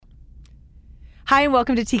Hi, and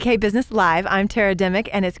welcome to TK Business Live. I'm Tara Dimick,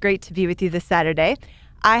 and it's great to be with you this Saturday.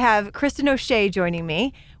 I have Kristen O'Shea joining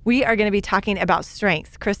me. We are going to be talking about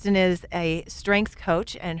strengths. Kristen is a strengths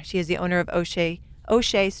coach, and she is the owner of O'Shea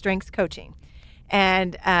Strengths Coaching.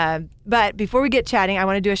 And but before we get chatting, I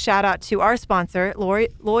want to do a shout out to our sponsor,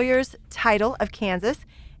 Lawyers Title of Kansas,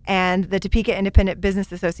 and the Topeka Independent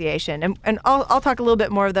Business Association. And I'll talk a little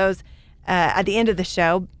bit more of those at the end of the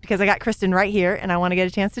show, because I got Kristen right here, and I want to get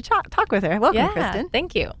a chance to talk with her. Welcome, Kristen.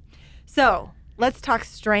 Thank you. So let's talk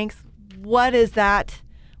strengths. What is that?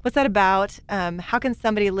 What's that about? How can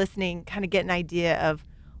somebody listening kind of get an idea of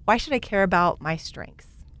why should I care about my strengths?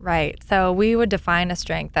 Right. So we would define a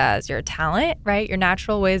strength as your talent, right? Your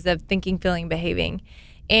natural ways of thinking, feeling, behaving.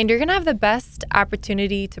 And you're going to have the best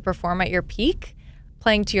opportunity to perform at your peak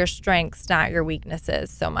playing to your strengths, not your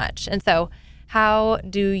weaknesses so much. And so how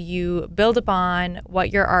do you build upon what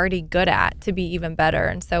you're already good at to be even better?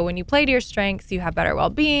 And so when you play to your strengths, you have better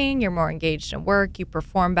well-being, you're more engaged in work, you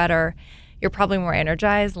perform better, you're probably more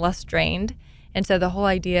energized, less drained. And so the whole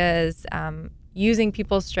idea is using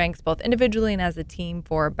people's strengths both individually and as a team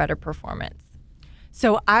for better performance.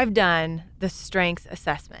 So I've done the strengths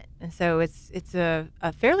assessment. And so it's a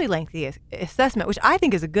fairly lengthy assessment, which I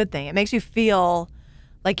think is a good thing. It makes you feel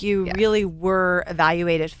like you really were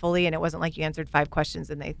evaluated fully, and it wasn't like you answered 5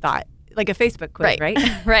 questions and they thought, like a Facebook quiz, right?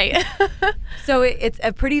 Right. So it's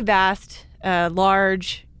a pretty vast,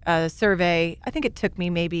 large survey. I think it took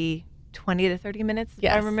me maybe 20 to 30 minutes,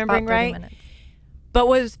 if I'm remembering about 30 right. minutes. But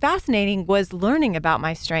what was fascinating was learning about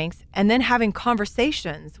my strengths and then having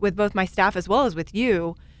conversations with both my staff as well as with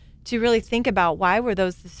you to really think about why were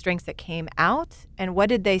those the strengths that came out and what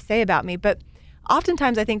did they say about me. But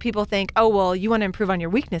oftentimes I think people think, oh, well, you want to improve on your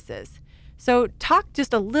weaknesses. So talk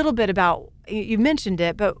just a little bit about, you mentioned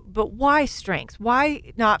it, but why strengths? Why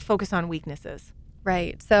not focus on weaknesses?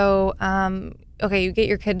 Right. So, you get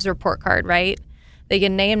your kids' report card, right? They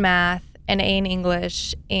get an A in math, an A in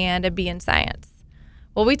English, and a B in science.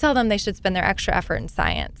 Well, we tell them they should spend their extra effort in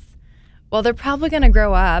science. Well, they're probably going to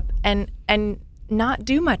grow up and not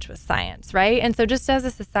do much with science, right? And so just as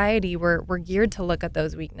a society, we're geared to look at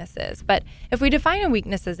those weaknesses. But if we define a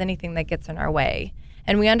weakness as anything that gets in our way,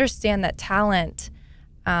 and we understand that talent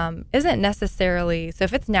isn't necessarily, so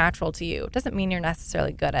if it's natural to you, it doesn't mean you're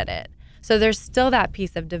necessarily good at it. So there's still that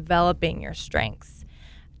piece of developing your strengths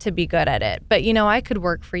to be good at it. But, I could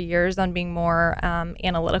work for years on being more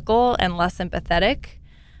analytical and less empathetic.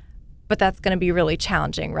 But that's going to be really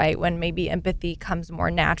challenging, right? When maybe empathy comes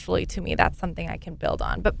more naturally to me, that's something I can build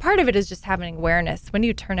on. But part of it is just having awareness. When do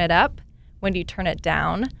you turn it up? When do you turn it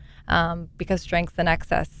down? Because strengths in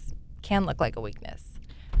excess can look like a weakness.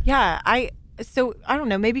 Yeah, I don't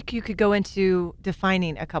know, maybe you could go into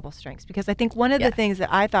defining a couple strengths, because I think one of the things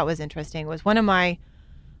that I thought was interesting was one of my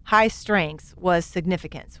high strengths was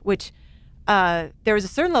significance, which there was a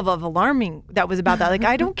certain level of alarming that was about that. Like,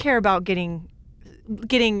 I don't care about getting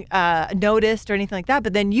noticed or anything like that.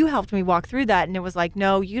 But then you helped me walk through that, and it was like,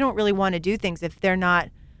 no, you don't really want to do things if they're not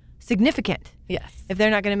significant. Yes. If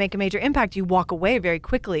they're not going to make a major impact, you walk away very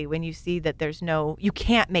quickly when you see that you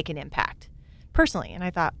can't make an impact personally. And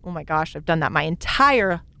I thought, oh my gosh, I've done that my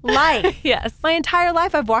entire life. Yes. My entire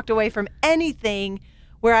life I've walked away from anything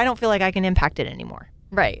where I don't feel like I can impact it anymore.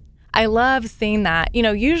 Right. I love seeing that.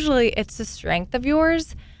 Usually it's a strength of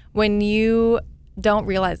yours when you don't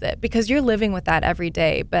realize it, because you're living with that every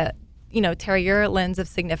day. But, Tara, your lens of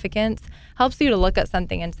significance helps you to look at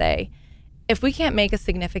something and say, if we can't make a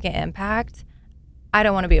significant impact, I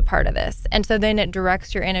don't want to be a part of this. And so then it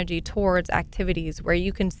directs your energy towards activities where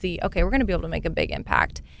you can see, okay, we're going to be able to make a big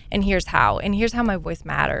impact. And here's how my voice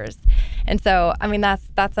matters. And so,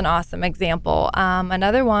 that's an awesome example.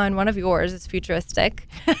 Another one of yours is futuristic,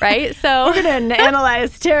 right? So we're going to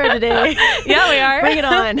analyze Tara today. Yeah, we are. Bring it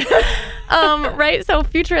on. Right. So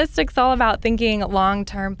futuristic's all about thinking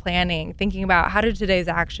long-term planning, thinking about how do today's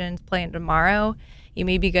actions play in tomorrow. You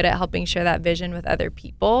may be good at helping share that vision with other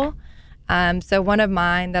people. So one of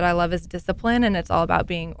mine that I love is discipline, and it's all about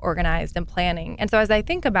being organized and planning. And so as I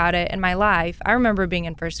think about it in my life, I remember being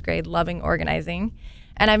in first grade, loving organizing,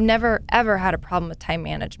 and I've never, ever had a problem with time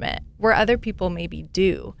management, where other people maybe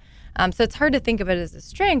do. So it's hard to think of it as a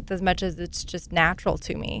strength as much as it's just natural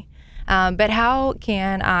to me. But how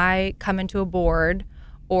can I come into a board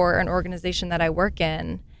or an organization that I work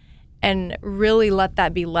in and really let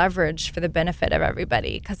that be leveraged for the benefit of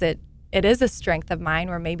everybody? Because it is a strength of mine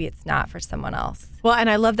where maybe it's not for someone else. Well, and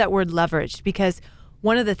I love that word leveraged, because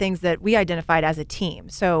one of the things that we identified as a team,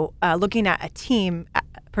 so looking at a team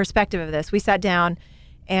perspective of this, we sat down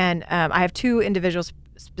and I have 2 individuals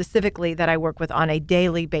specifically that I work with on a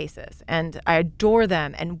daily basis, and I adore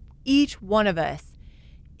them, and each one of us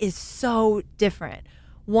is so different.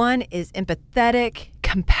 One is empathetic,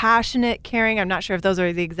 compassionate, caring. I'm not sure if those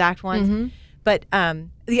are the exact ones, but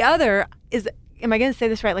the other is, am I going to say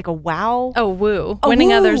this right? Like a wow. Oh, woo.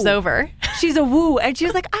 Winning others over. She's a woo. And she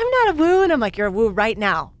was like, I'm not a woo. And I'm like, you're a woo right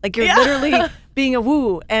now. Like you're literally being a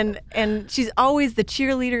woo. And she's always the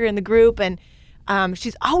cheerleader in the group. And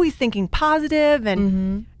she's always thinking positive.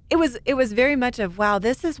 And it was very much of, wow,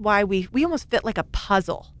 this is why we almost fit like a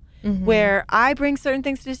puzzle where I bring certain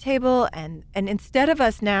things to the table. And instead of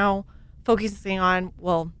us now focusing on,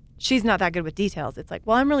 well, she's not that good with details. It's like,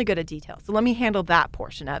 well, I'm really good at details. So let me handle that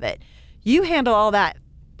portion of it. You handle all that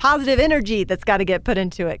positive energy that's got to get put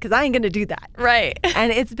into it because I ain't going to do that. Right.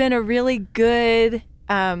 And it's been a really good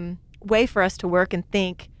way for us to work and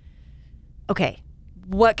think, okay,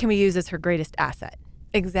 what can we use as her greatest asset?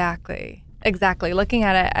 Exactly. Looking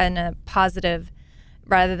at it in a positive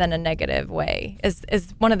rather than a negative way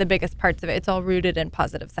is one of the biggest parts of it. It's all rooted in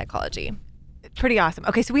positive psychology. Pretty awesome.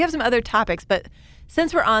 Okay, so we have some other topics, but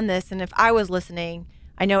since we're on this, and if I was listening,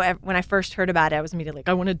 I know when I first heard about it, I was immediately like,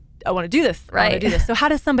 I want to do this. Right. I want to do this. So how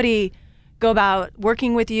does somebody go about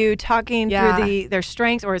working with you, talking through their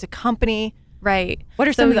strengths, or as a company? Right. What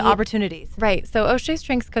are some of the opportunities? Right. So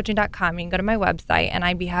OSHAStrengthscoaching.com, you can go to my website and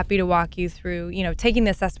I'd be happy to walk you through, taking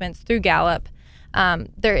the assessments through Gallup.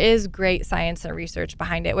 There is great science and research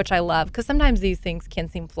behind it, which I love because sometimes these things can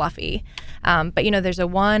seem fluffy. But, there's a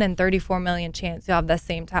 1 in 34 million chance you'll have the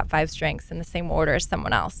same top 5 strengths in the same order as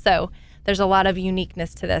someone else. So there's a lot of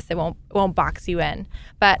uniqueness to this. It won't box you in.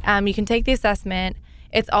 But you can take the assessment.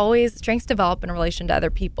 It's always strengths develop in relation to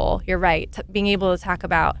other people. You're right. Being able to talk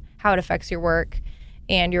about how it affects your work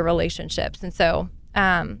and your relationships. And so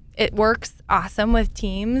it works awesome with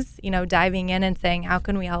teams, diving in and saying, how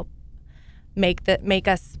can we help make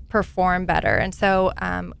us perform better? And so,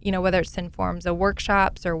 whether it's in forms of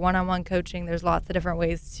workshops or one-on-one coaching, there's lots of different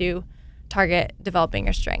ways to target developing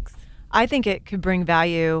your strengths. I think it could bring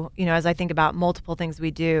value, as I think about multiple things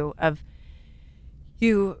we do of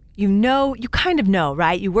you kind of know,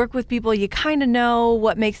 right? You work with people, you kind of know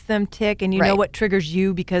what makes them tick and you know what triggers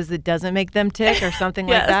you because it doesn't make them tick or something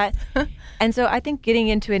like that. And so I think getting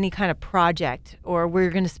into any kind of project or where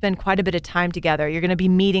you're going to spend quite a bit of time together, you're going to be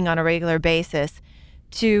meeting on a regular basis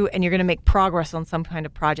and you're going to make progress on some kind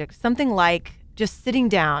of project, something like just sitting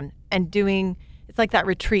down and doing, it's like that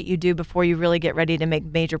retreat you do before you really get ready to make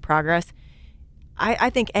major progress.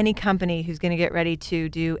 I think any company who's going to get ready to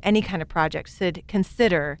do any kind of project should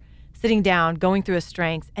consider sitting down, going through a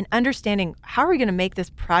strengths, and understanding how are we going to make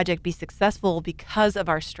this project be successful because of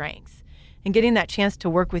our strengths, and getting that chance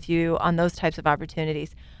to work with you on those types of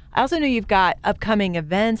opportunities. I also know you've got upcoming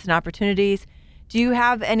events and opportunities. Do you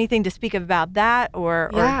have anything to speak about that,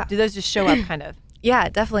 or do those just show up kind of? Yeah,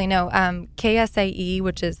 definitely. No. KSAE,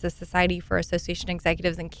 which is the Society for Association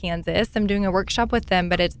Executives in Kansas, I'm doing a workshop with them,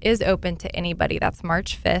 but it is open to anybody. That's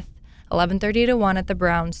March 5th, 11:30 to 1 at the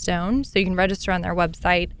Brownstone. So you can register on their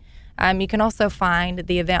website. You can also find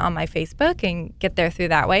the event on my Facebook and get there through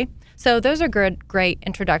that way. So those are great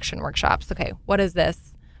introduction workshops. Okay, what is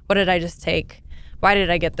this? What did I just take? Why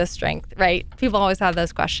did I get this strength, right? People always have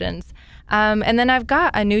those questions. And then I've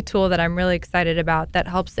got a new tool that I'm really excited about that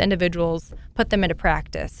helps individuals put them into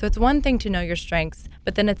practice. So it's one thing to know your strengths,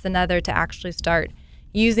 but then it's another to actually start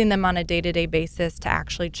using them on a day-to-day basis to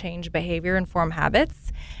actually change behavior and form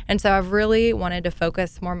habits. And so I've really wanted to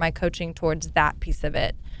focus more of my coaching towards that piece of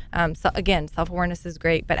it. So again, self-awareness is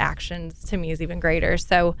great, but actions to me is even greater.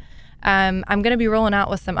 So I'm going to be rolling out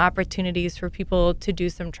with some opportunities for people to do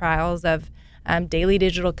some trials of daily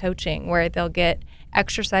digital coaching where they'll get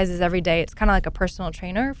exercises every day. It's kind of like a personal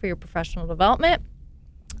trainer for your professional development.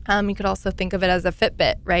 You could also think of it as a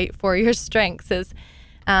Fitbit, right, for your strengths is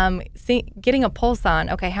getting a pulse on,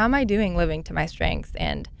 okay, how am I doing living to my strengths?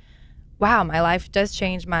 And wow, my life does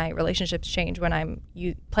change, my relationships change when I'm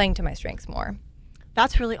playing to my strengths more.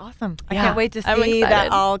 That's really awesome. I can't wait to see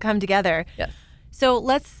that all come together. Yes. So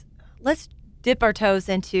let's dip our toes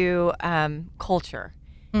into culture.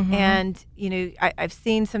 Mm-hmm. And, I've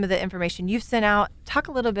seen some of the information you've sent out. Talk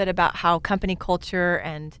a little bit about how company culture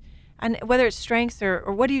and whether it's strengths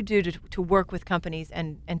or what do you do to work with companies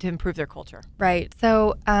and to improve their culture? Right.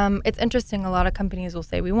 So it's interesting. A lot of companies will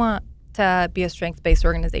say, we want to be a strengths-based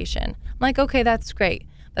organization. I'm like, okay, that's great,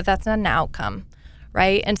 but that's not an outcome,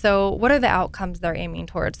 right? And so what are the outcomes they're aiming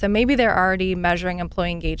towards? So maybe they're already measuring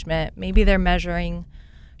employee engagement. Maybe they're measuring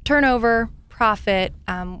turnover, profit,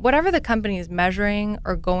 whatever the company is measuring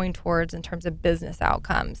or going towards in terms of business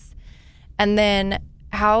outcomes. And then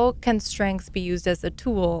how can strengths be used as a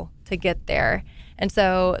tool to get there. And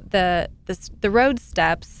so the road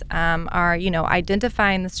steps are,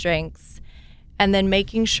 identifying the strengths and then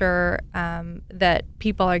making sure that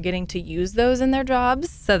people are getting to use those in their jobs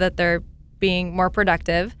so that they're being more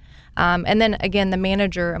productive. And then again, the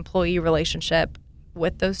manager-employee relationship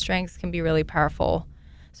with those strengths can be really powerful.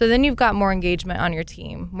 So then you've got more engagement on your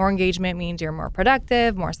team. More engagement means you're more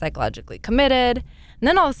productive, more psychologically committed. And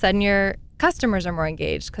then all of a sudden your customers are more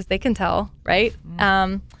engaged because they can tell, right?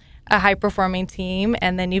 A high-performing team,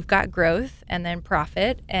 and then you've got growth and then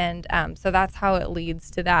profit. And so that's how it leads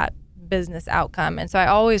to that business outcome. And so I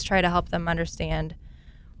always try to help them understand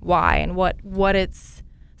why and what it's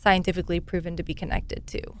scientifically proven to be connected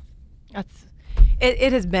to.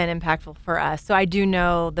 It has been impactful for us. So I do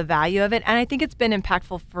know the value of it. And I think it's been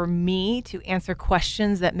impactful for me to answer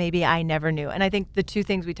questions that maybe I never knew. And I think the two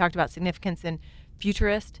things we talked about, significance and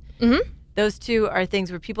futurist, those two are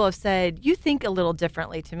things where people have said, you think a little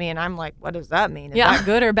differently to me. And I'm like, what does that mean? Is that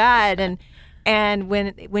good or bad? And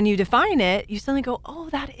when you define it, you suddenly go, oh,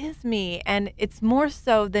 that is me. And it's more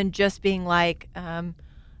so than just being like,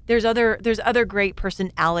 there's other great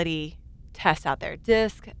personality tests out there,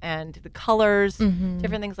 DISC and the colors,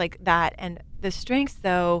 different things like that. And the strengths,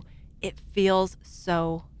 though, it feels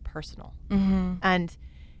so personal. And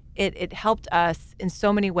it helped us in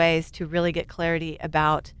so many ways to really get clarity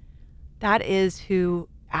about that is who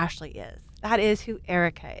Ashley is. That is who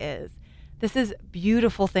Erica is. This is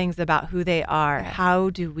beautiful things about who they are. Yes.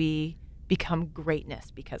 How do we become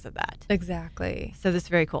greatness because of that? Exactly. So this is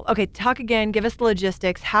very cool. Okay, talk again. Give us the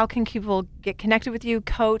logistics. How can people get connected with you,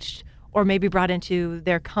 coached, or maybe brought into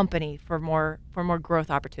their company for more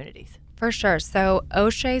growth opportunities? For sure. So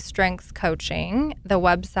O'Shea Strengths Coaching, the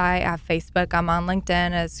website, I have Facebook. I'm on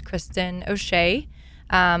LinkedIn as Kristen O'Shea.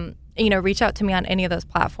 Reach out to me on any of those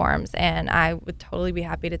platforms, and I would totally be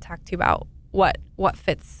happy to talk to you about what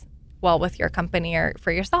fits well with your company or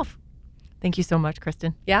for yourself. Thank you so much,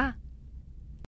 Kristen. Yeah.